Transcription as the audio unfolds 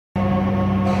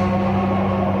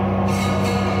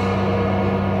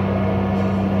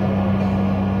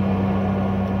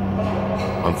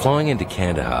I'm flying into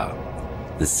Kandahar,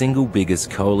 the single biggest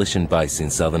coalition base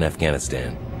in southern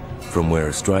Afghanistan, from where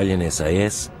Australian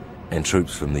SAS and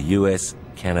troops from the US,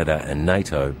 Canada and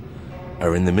NATO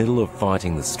are in the middle of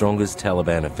fighting the strongest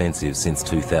Taliban offensive since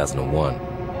 2001.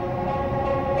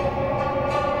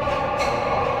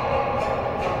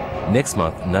 Next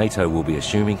month, NATO will be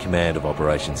assuming command of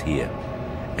operations here,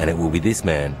 and it will be this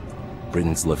man,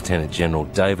 Britain's Lieutenant General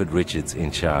David Richards, in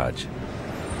charge.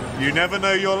 You never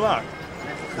know your luck.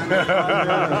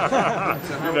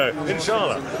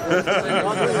 Inshallah.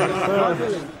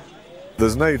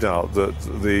 There's no doubt that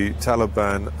the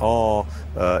Taliban are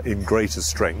in greater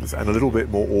strength and a little bit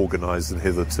more organised than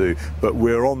hitherto, but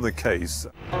we're on the case.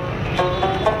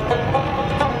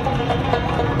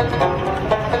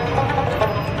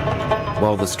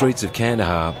 While the streets of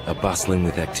Kandahar are bustling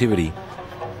with activity,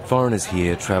 foreigners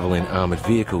here travel in armoured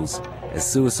vehicles as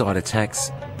suicide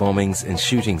attacks, bombings and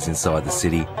shootings inside the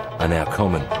city are now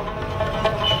common.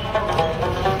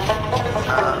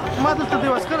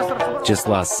 Just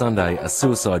last Sunday, a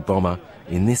suicide bomber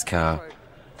in this car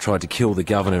tried to kill the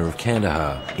governor of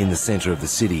Kandahar in the centre of the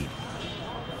city.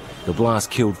 The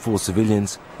blast killed 4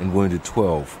 civilians and wounded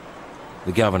 12.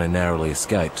 The governor narrowly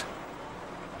escaped.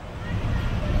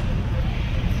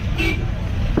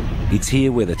 It's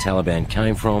here where the Taliban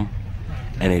came from,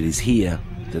 and it is here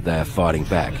that they are fighting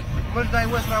back.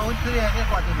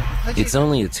 It's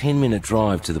only a 10-minute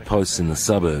drive to the posts in the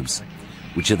suburbs,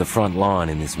 which are the front line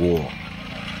in this war.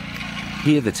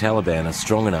 Here the Taliban are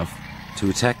strong enough to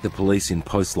attack the police in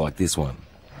posts like this one.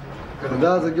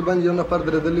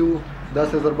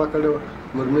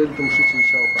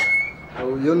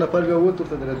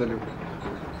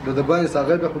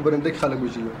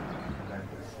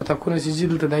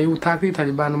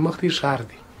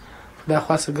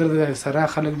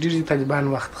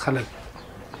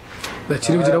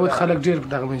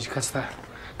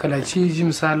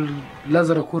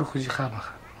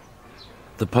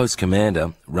 The post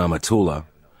commander, Rahmatullah,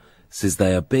 says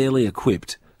they are barely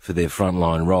equipped for their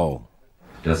frontline role.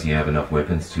 Does he have enough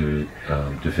weapons to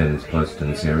defend his post in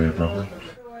this area properly?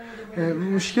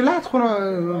 مشکلات خو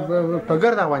په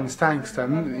ګرد افغانستان کې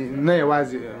نه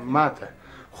یوازې ماته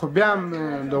خو بیا هم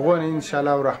دغه ان شاء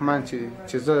الله الرحمن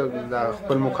چې زه د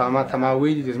خپل مقامات ما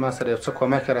ویلي دي زما سره یو څه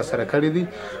کومک را سره کړی دي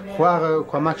خو هغه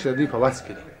کومک چې دوی په واس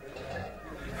کې دي.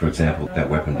 For example, that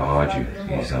weapon behind you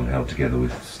is held together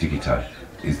with sticky tape.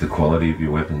 Is the quality of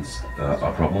your weapons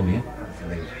a problem here?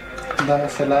 دا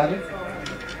سلاره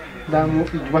دا مو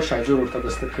دوه شاجور ورته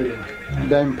بسته کړی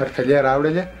دا هم پرتلې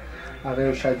راوړلې هغه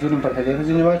یو شاجور هم پرتلې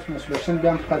ځینې واچ مسلشن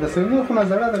بیا هم پاده سوي خو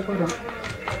نظر ده کوم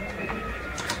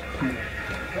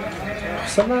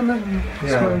سلام.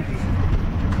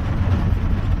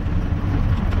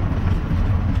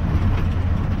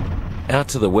 Out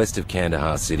to the west of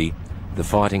Kandahar city, the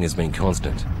fighting has been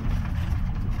constant.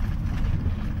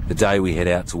 The day we head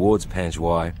out towards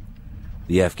Panjwai,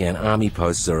 the Afghan army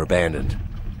posts are abandoned.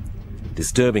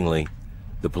 Disturbingly,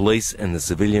 the police and the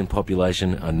civilian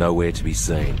population are nowhere to be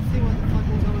seen.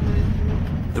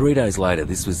 3 days later,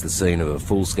 this was the scene of a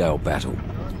full-scale battle.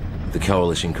 The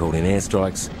coalition called in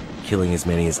airstrikes, killing as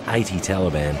many as 80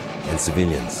 Taliban and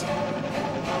civilians.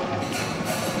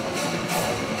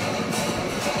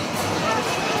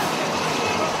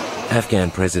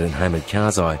 Afghan President Hamid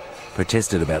Karzai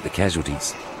protested about the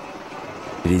casualties.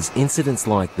 It is incidents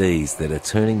like these that are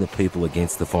turning the people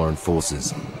against the foreign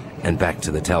forces and back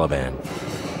to the Taliban.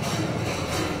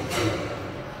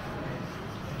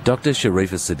 Dr.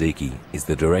 Sharifa Saddiqi is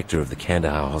the director of the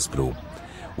Kandahar hospital,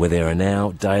 where there are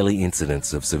now daily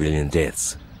incidents of civilian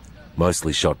deaths,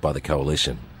 mostly shot by the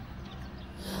coalition.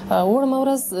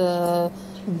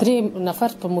 درې نفر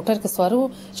په موټر کې سوارو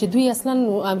چې دوی اصلا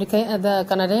امریکایي د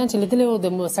کاناډایان چې لیدلې وو د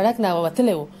سړک نه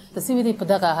وتلې وو د سوي دی په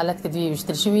دغه حالت کې دوی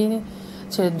وشتل شوي دي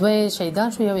چې دوی شهیدان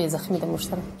شو یو زخمی د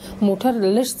مشترک موټر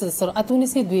لږ سرعت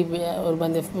ونیسي دوی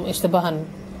ورباندې اشتباها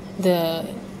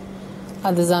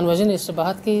د ځان وژنې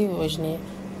اشتباهات کوي وژني.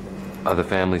 Are the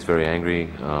families very angry?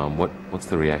 What's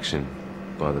the reaction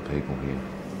by the people here?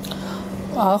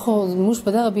 خو موږ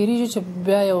په دغه بیریږو چې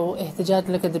بیا یو احتجاج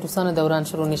لکه د روسانو دوران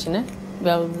شروع نشي نه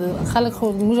بیا خلک خو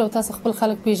موږ او تاسو خپل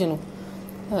خلک پیژنو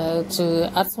چې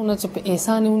ارڅونه چې په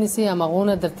انسان ونیسي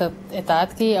هغونه درته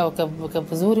اطاعت کوي او که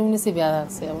په زور ونیسي بیا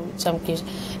چم کېږي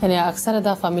یعنی اکثره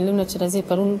دا فامیلونه چې راځي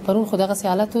پرون خو دغه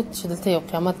حالت چې دلته یو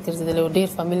قیامت ګرځېدلی و ډېر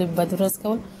فامیل بد ورځ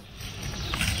کول.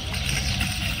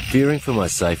 Fearing for my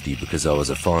safety because I was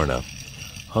a foreigner,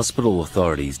 hospital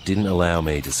authorities didn't allow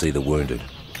me to see the wounded.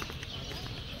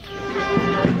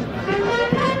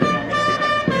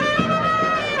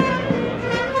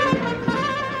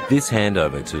 This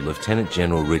handover to Lieutenant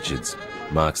General Richards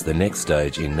marks the next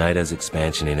stage in NATO's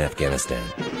expansion in Afghanistan.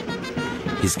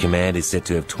 His command is set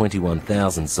to have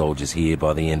 21,000 soldiers here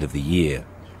by the end of the year.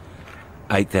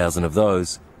 8,000 of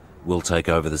those will take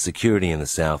over the security in the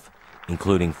south,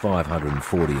 including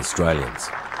 540 Australians.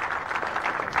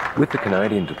 With the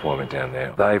Canadian deployment down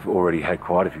there, they've already had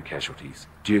quite a few casualties.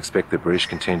 Do you expect the British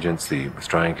contingents, the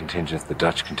Australian contingents, the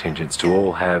Dutch contingents to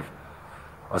all have,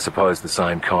 I suppose, the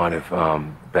same kind of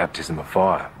baptism of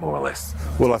fire, more or less?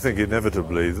 Well, I think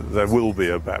inevitably there will be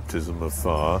a baptism of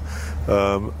fire.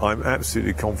 I'm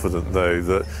absolutely confident, though,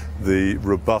 that the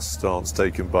robust stance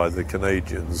taken by the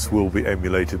Canadians will be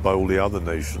emulated by all the other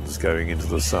nations going into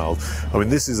the south. I mean,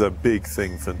 this is a big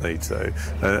thing for NATO,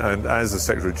 and as the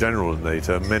Secretary-General of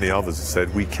NATO, many others have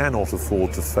said, we cannot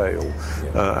afford to fail,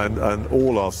 and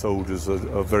all our soldiers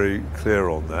are very clear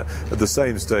on that. At the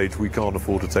same stage, we can't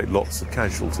afford to take lots of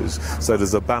casualties, so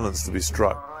there's a balance to be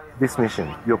struck. This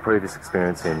mission, your previous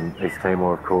experience in East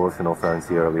Timor, of course, and also in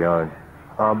Sierra Leone,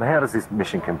 how does this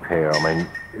mission compare? I mean,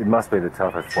 it must be the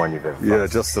toughest one you've ever faced. Yeah,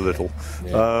 just a little.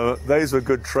 Yeah. Those were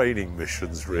good training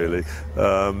missions, really.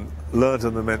 Learned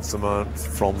an immense amount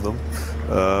from them.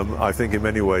 I think in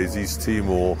many ways East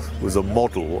Timor was a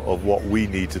model of what we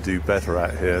need to do better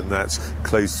at here, and that's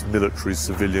close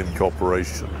military-civilian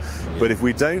cooperation. But if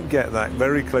we don't get that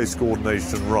very close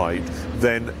coordination right,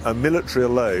 then a military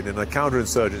alone in a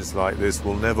counterinsurgency like this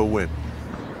will never win.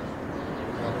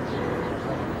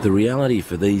 The reality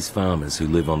for these farmers who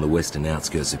live on the western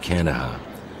outskirts of Kandahar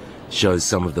shows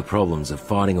some of the problems of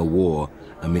fighting a war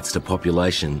amidst a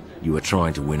population you are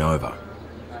trying to win over.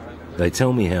 They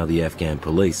tell me how the Afghan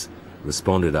police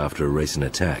responded after a recent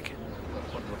attack.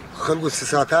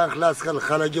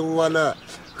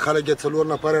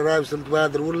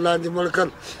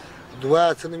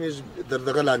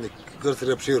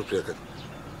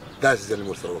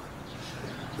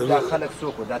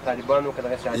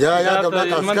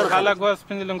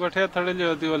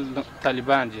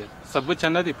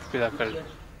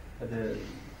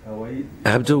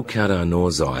 Abdul Qadir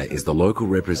Norzai is the local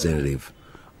representative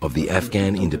of the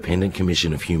Afghan Independent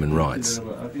Commission of Human Rights.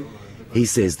 He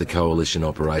says the coalition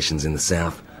operations in the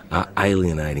south are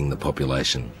alienating the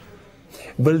population.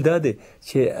 بل دا دی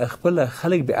چې خپل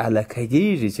خلک به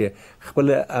علاقه‌ګیږي چې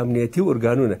خپل امنیتي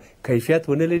ارګانونه کیفیت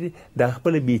ونه لري دا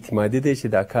خپل بې اعتمادي دی چې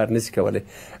دا کار نشي کولی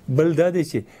بل دا دی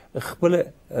چې خپل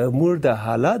مور د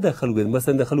حالات د خلکو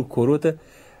مثلا د خلکو کورو ته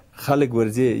خلک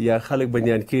ورځي یا خلک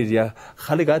بندیان کیږي یا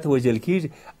خلک هات وجل کیږي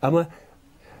اما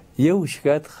یو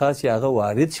شکایت خاص هغه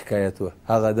وارد شکایت و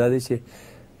هغه دا دی چې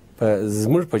په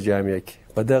زموږ په جامعه کې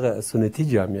په دغه سنتي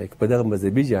جامعه کې په دغه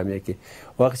مذهبي جامعه کې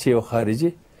وخت چې یو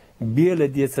خارجي بیل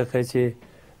دې څخه چې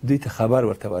دوی ته خبر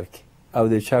ورته ورکړي او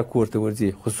د چا کور ته ورځي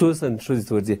خصوصا ښځې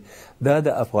ته ورځي دا د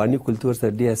افغاني کلتور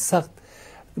سره ډېر سخت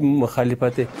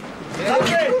مخالفت دی.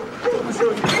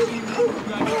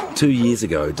 2 years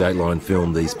ago, Dateline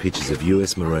filmed these pictures of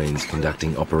US Marines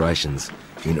conducting operations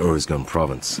in Uruzgan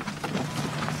province.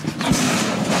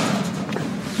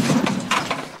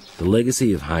 The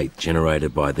legacy of hate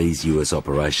generated by these US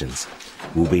operations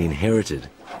will be inherited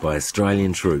by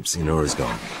Australian troops in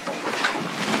Uruzgan.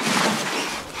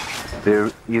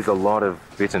 There is a lot of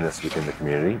bitterness within the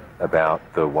community about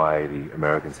the way the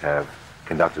Americans have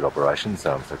conducted operations,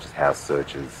 such as house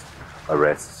searches,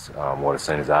 arrests, what are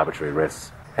seen as arbitrary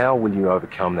arrests. How will you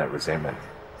overcome that resentment?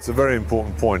 It's a very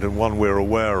important point and one we're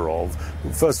aware of.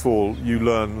 First of all, you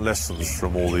learn lessons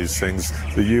from all these things.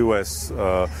 The US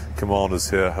commanders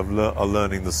here are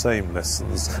learning the same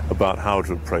lessons about how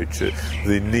to approach it.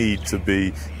 The need to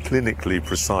be clinically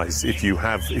precise. If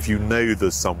you know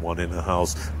there's someone in a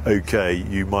house, okay,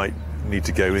 you might need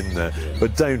to go in there, but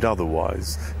don't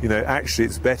otherwise. You know, actually,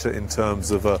 it's better in terms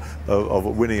of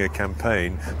winning a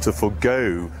campaign to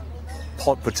forgo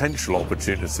potential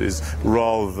opportunities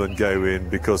rather than go in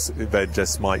because there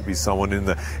just might be someone in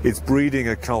there. It's breeding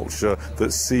a culture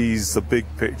that sees the big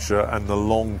picture and the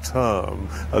long term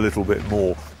a little bit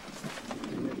more.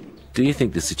 Do you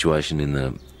think the situation in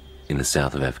the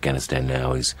south of Afghanistan now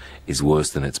is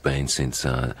worse than it's been since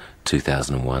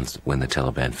 2001 when the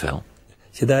Taliban fell?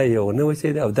 چې دا یو نوې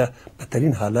څه ده او دا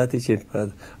بدترین حالات چې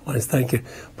په افغانستان کې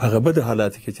په هغه بدو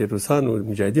حالاتو کې چې روسان او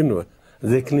مجاهدین وو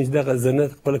ځکه چې دغه زنه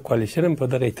خپل کواليشن په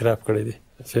دغه اعتراف کړی دی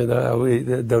چې دا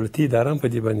دولتي ادارې په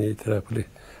دې باندې اعتراف کړی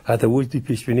هغه وایي چې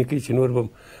پیشبیني کوي چې نور به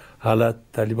حالات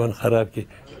طالبان خراب کړي.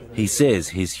 He says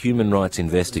his human rights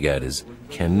investigators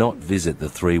cannot visit the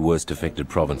 3 worst affected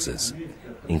provinces,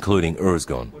 including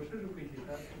Uruzgan.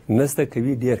 نسته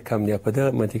کوي ډیر کم دی په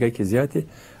دغه منطقه کې زیاتې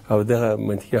او دغه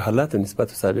منطقي حالاتو نسبت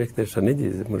سابق ته ښه نه دي.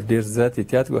 موږ ډېر زیات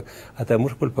احتیاط کوو، حتی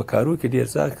موږ خپل په کارو کې ډېر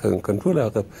زیات کنټرول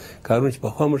هغه کارونه چې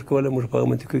پخوا موږ کوله موږ په هغه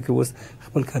منطقو کې اوس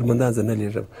خپل کارمندان زه نه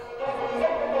لېږم.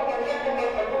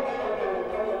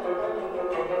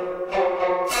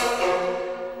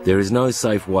 There is no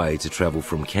safe way to travel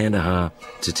from Kandahar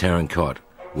to Tarin Kot,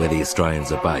 where the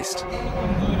Australians are based.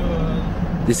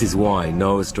 This is why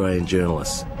no Australian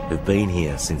journalists have been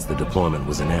here since the deployment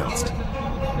was announced.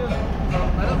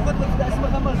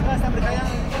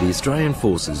 The Australian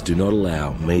forces do not allow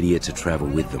media to travel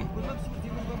with them.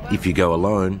 If you go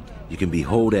alone, you can be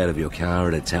hauled out of your car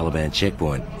at a Taliban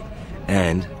checkpoint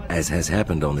and, as has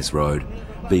happened on this road,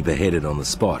 be beheaded on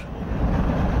the spot.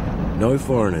 No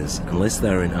foreigners, unless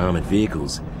they're in armoured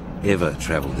vehicles, ever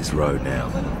travel this road now.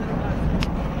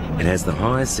 It has the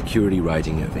highest security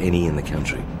rating of any in the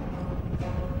country.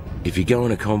 If you go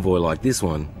in a convoy like this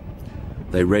one,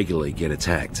 they regularly get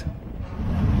attacked.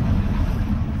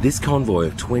 This convoy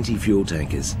of 20 fuel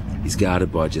tankers is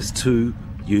guarded by just 2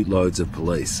 ute loads of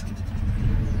police.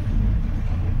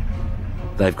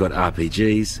 They've got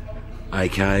RPGs,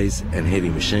 AKs and heavy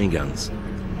machine guns,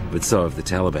 but so have the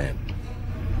Taliban.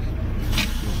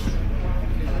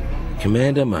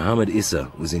 Commander Mohammed Issa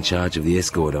was in charge of the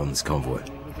escort on this convoy.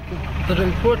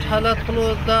 Tarin Kot حالات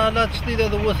خلو دا حالات شدي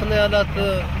دا وصلنا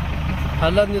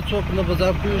حالات نتوقع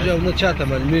نبضان بيوجا ونشاتا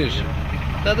مالميش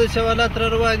دا دا شوالات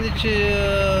رواني چه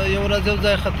يورا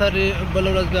زي خطري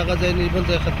بلورز بياغا زيني بل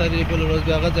زي خطري بلورز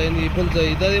بياغا زيني بل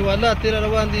زي دا والات تيرا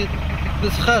روان دي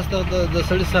بس خاص دا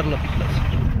سري سرنا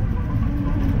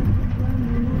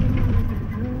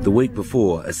The week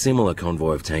before, a similar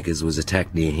convoy of tankers was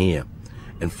attacked near here,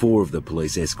 and 4 of the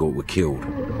police escort were killed.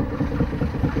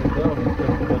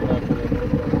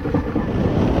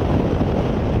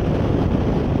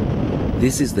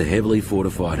 This is the heavily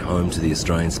fortified home to the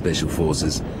Australian Special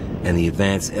Forces and the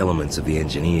advanced elements of the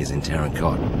engineers in Tarin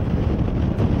Kot.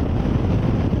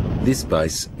 This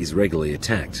base is regularly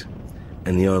attacked,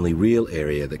 and the only real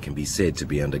area that can be said to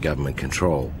be under government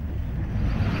control.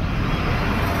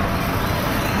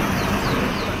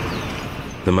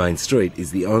 The main street is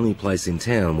the only place in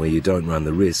town where you don't run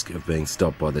the risk of being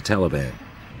stopped by the Taliban,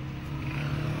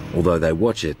 although they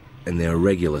watch it and there are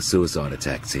regular suicide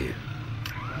attacks here.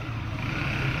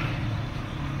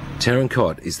 Tarin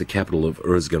Kot is the capital of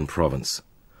Uruzgan province.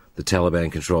 The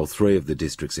Taliban control 3 of the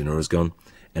districts in Uruzgan,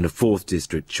 and a 4th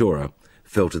district, Chora,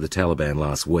 fell to the Taliban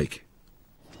last week.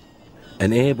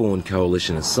 An airborne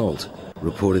coalition assault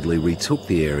reportedly retook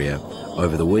the area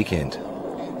over the weekend,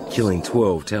 killing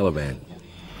 12 Taliban.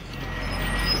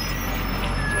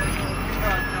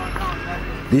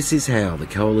 This is how the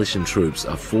coalition troops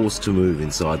are forced to move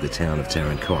inside the town of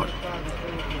Tarin Kot,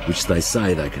 which they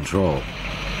say they control.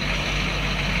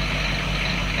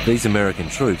 These American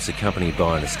troops, accompanied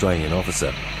by an Australian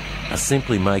officer, are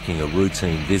simply making a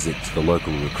routine visit to the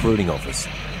local recruiting office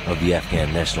of the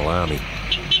Afghan National Army.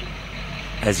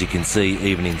 As you can see,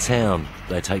 even in town,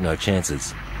 they take no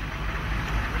chances.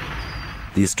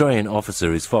 The Australian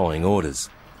officer is following orders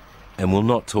and will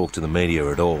not talk to the media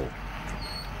at all,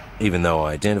 even though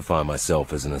I identify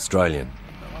myself as an Australian.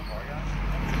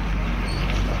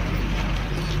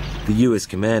 The US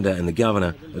commander and the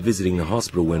governor are visiting the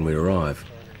hospital when we arrive.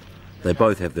 They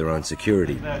both have their own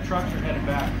security.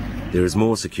 There is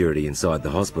more security inside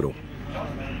the hospital.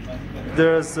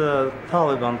 There's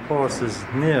Taliban forces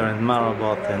near in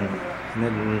Marabat and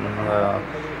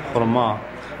Khurma.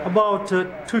 About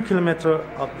 2 kilometers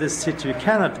of this city you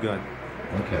cannot go.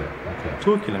 Okay.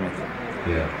 2 kilometers.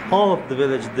 Yeah. All of the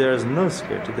village there is no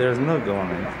security, there is no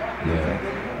government. Yeah.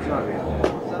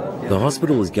 The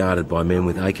hospital is guarded by men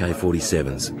with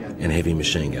AK-47s and heavy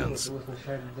machine guns.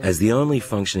 As the only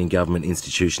functioning government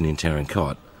institution in Tarin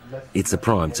Kot, it's a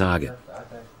prime target.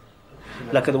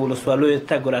 لکه د ولسوالیو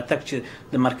تګ وراتګ چې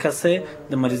د مرکز سره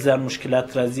د مریضانو مشکلات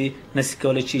راځي نسی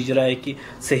کولای چې اجرا کړي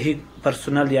صحي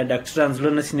پرسونل یا ډاکټران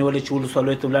زړه نسی نیولای چې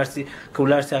ولسوالیو ته ولاړ شي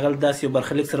کولای شي هغه داسې یو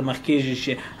برخلیک سره مخ کېږي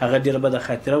چې هغه ډیره بده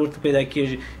خاطره ورته پیدا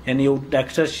کېږي یعنی یو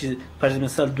ډاکټر چې پر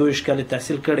مثال 2 کال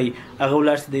تحصیل کړي هغه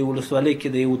ولاړ شي د ولسوالۍ کې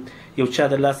د یو چا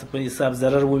د لاس په حساب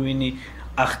ضرر وویني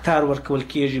اختار ورکول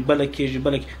کېږي بل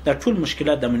دا ټول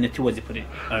مشکلات د امنیتي وظیفې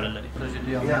اړه لري.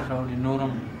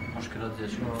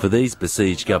 For these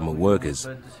besieged government workers,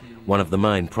 one of the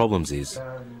main problems is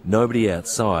nobody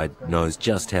outside knows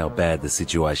just how bad the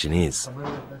situation is.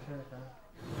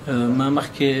 ما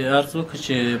مخکې عرض وکړ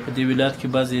چې په دې ولایت کې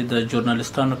بعضې د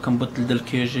ژورنالستانو کمبود لیدل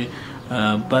کېږي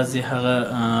بعضې هغه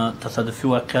تصادفي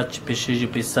واقعات چې پیښېږي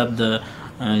په حساب د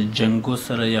جنګو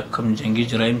سره یا کوم جنګي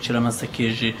جرایم چې رامنځته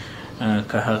کېږي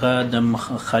که هغه د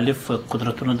مخالف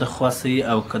قدرتونو د خواصي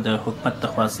او که د حکومت د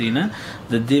خواصي نه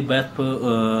د دې باید په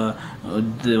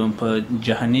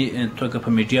جهاني توګه په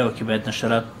میډیاو کې باید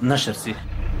نشر شي.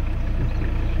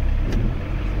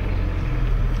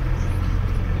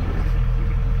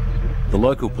 The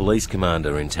local police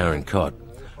commander in Tarin Kot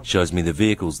shows me the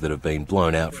vehicles that have been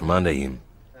blown out from under him.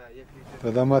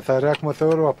 دا ما تاریخ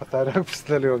متور و په تاریخ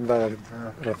پسللی و دا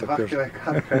راته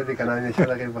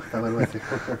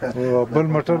او بل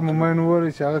موټر ممن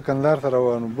وری چې هغه کندهار ته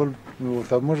روانو بل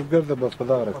ته موږ ګرځه بس په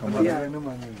دا رقم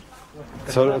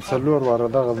څلور واره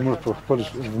دا زموږ په خپل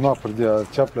زما پر دې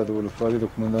چاپله د ولسوالۍ د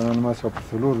قومندانانو ما په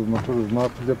څلور موټر زما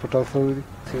په دې پټاو شوی دي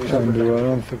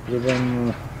انډیوالان تقریبا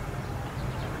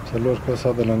څلور کسه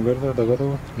د لنګر دا دغه دا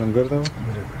لنګر دا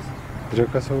درې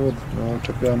کسه و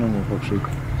ټپیانو مو پکښې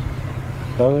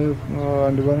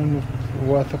انډیوالان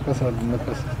واته کسه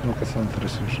نه کسان تر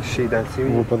شهیدان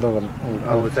شوي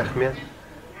او زخمیان.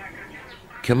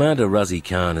 Commander Razi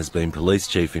Khan has been police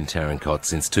chief in Tarin Kot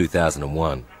since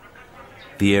 2001.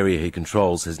 The area he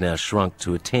controls has now shrunk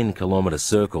to a 10-kilometre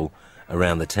circle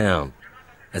around the town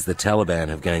as the Taliban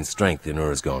have gained strength in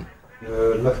Uruzgan.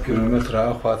 10 کیلومتره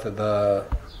اخواته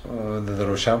د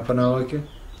روشان په ناوه کې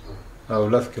او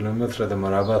 10 کیلومتره د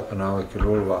مرابط په ناوه کې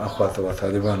لوړ و اخواته و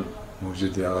طالبان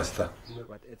موجود دي اغسته.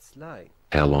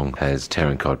 How long has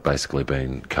Tarin Kot basically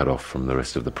been cut off from the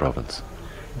rest of the province?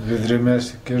 درې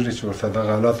میاشتې کېږي چې ورته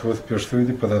دغه حالات اوس پېښ شوي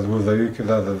دي په دا دوه ځایو کې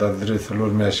دا درې څلور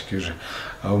میاشتې کېږي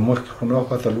او مخکې خو نو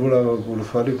اخواته لوړه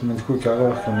ولسوالۍ په منځ کې هغه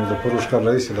وخت مو د پروشکار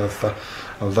رئیس دا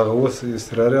او دغه اوس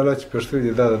اضطراري حالات چې پېښ شوي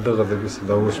دي دا دغه د بیس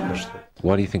دا اوس پېښ شوي.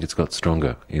 Why do you think it's got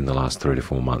stronger in the last 3 to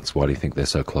 4 months? Why do you think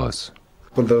they're so close?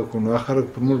 په دغه کو نو اخر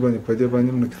په موږ باندې په دې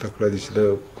باندې موږ تکړه دي چې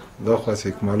دا خاصه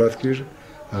اکمالات کېږي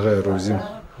هغه روزي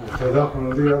دا خو نو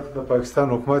د پاکستان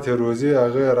حکومت روزي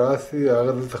هغه راسي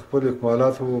هغه د خپل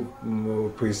اکمالات او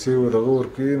پیسې او دغه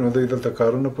ورکی نو د دلته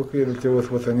کارونه پکې دلته اوس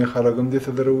وطني خلک هم دې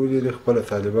ته درولې خپل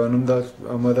طالبان هم د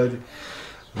آماده دي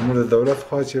موږ د دولت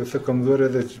خوا چې څه کمزوري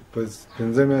ده په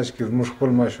 15 میاشت کې موږ خپل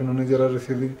ماشونه نه جره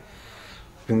رسیدي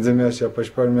 15 میاشت یا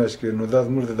 15 میاشت کې نو دا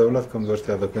موږ د دولت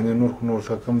کمزورتیا ده کنه نور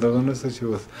څه کم دغه نه څه چې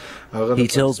اوس هغه. He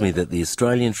tells me that the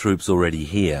Australian troops already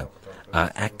here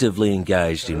are actively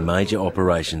engaged in major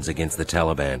operations against the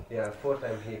Taliban.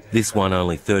 This one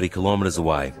only 30 kilometres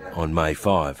away on May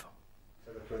 5.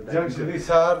 جنگ شدی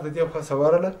سهار د دې خو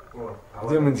سوارله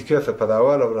دې منځکه ته په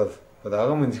داواله ورځ په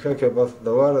داغه منځکه کې بس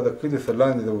دواله د کلی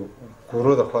سلاندې د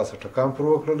کورو د خاصه ټکام پر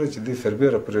وکړل چې دې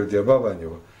سربېره پر دی با باندې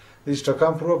و دې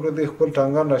ټکام پر وکړل د خپل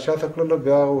ټانګان را شاته کړل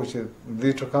بیا و چې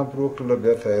دې ټکام پر وکړل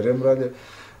بیا تیاریم راځي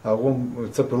هغه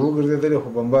څه پر وګرځیدل خو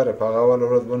بمبار په هغه ول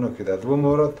ورځ باندې کې دا دوه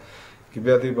مورد کې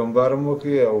بیا دې بمبار مو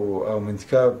کې او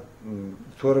منځکه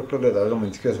تور کړل دغه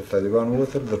منځکه طالبان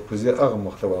وته د پوزي هغه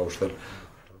محتوا وشتل.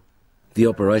 The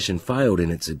operation failed in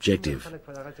its objective.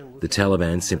 The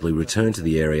Taliban simply returned to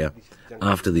the area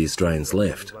after the Australians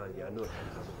left.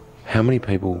 How many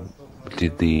people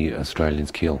did the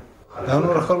Australians kill?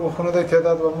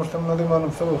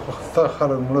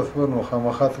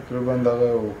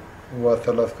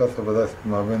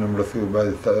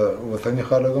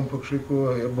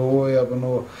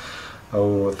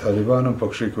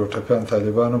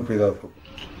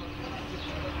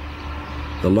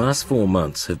 The last 4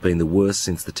 months have been the worst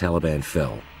since the Taliban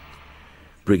fell.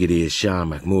 Brigadier Shah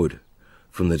Mahmood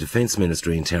from the Defence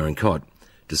Ministry in Tarin Kot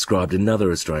described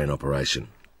another Australian operation.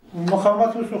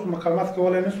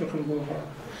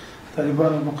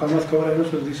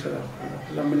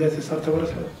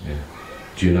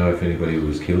 Do you know if anybody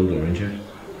was killed or injured?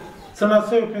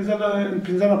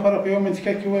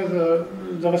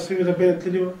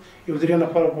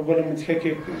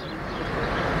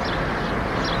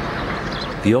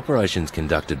 The operations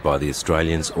conducted by the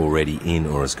Australians already in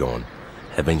Uruzgan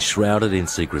have been shrouded in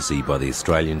secrecy by the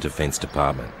Australian Defence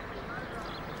Department.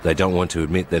 They don't want to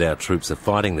admit that our troops are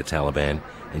fighting the Taliban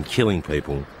and killing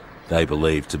people they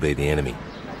believe to be the enemy.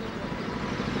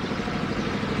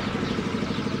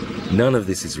 None of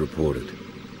this is reported,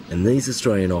 and these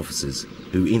Australian officers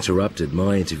who interrupted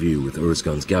my interview with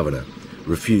Uruzgan's governor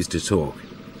refused to talk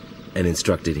and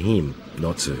instructed him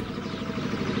not to.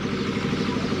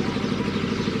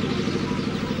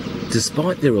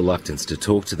 Despite their reluctance to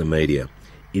talk to the media,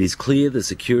 it is clear the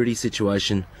security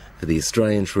situation for the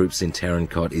Australian troops in Tarin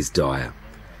Kot is dire,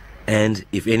 and,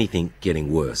 if anything,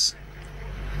 getting worse.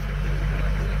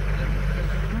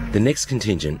 The next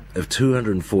contingent of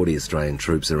 240 Australian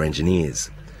troops are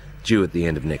engineers, due at the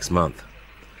end of next month.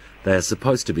 They are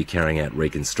supposed to be carrying out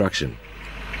reconstruction.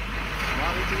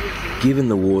 Given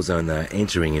the war zone they are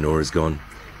entering in Uruzgan,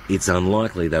 it's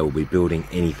unlikely they will be building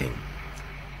anything.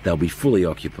 they'll be fully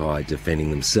occupied defending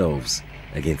themselves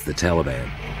against the Taliban.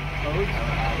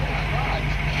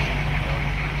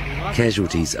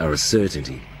 Casualties are a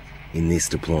certainty in this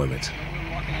deployment.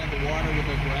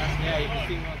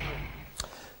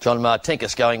 John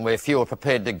Martinkus going where few are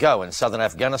prepared to go in southern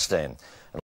Afghanistan.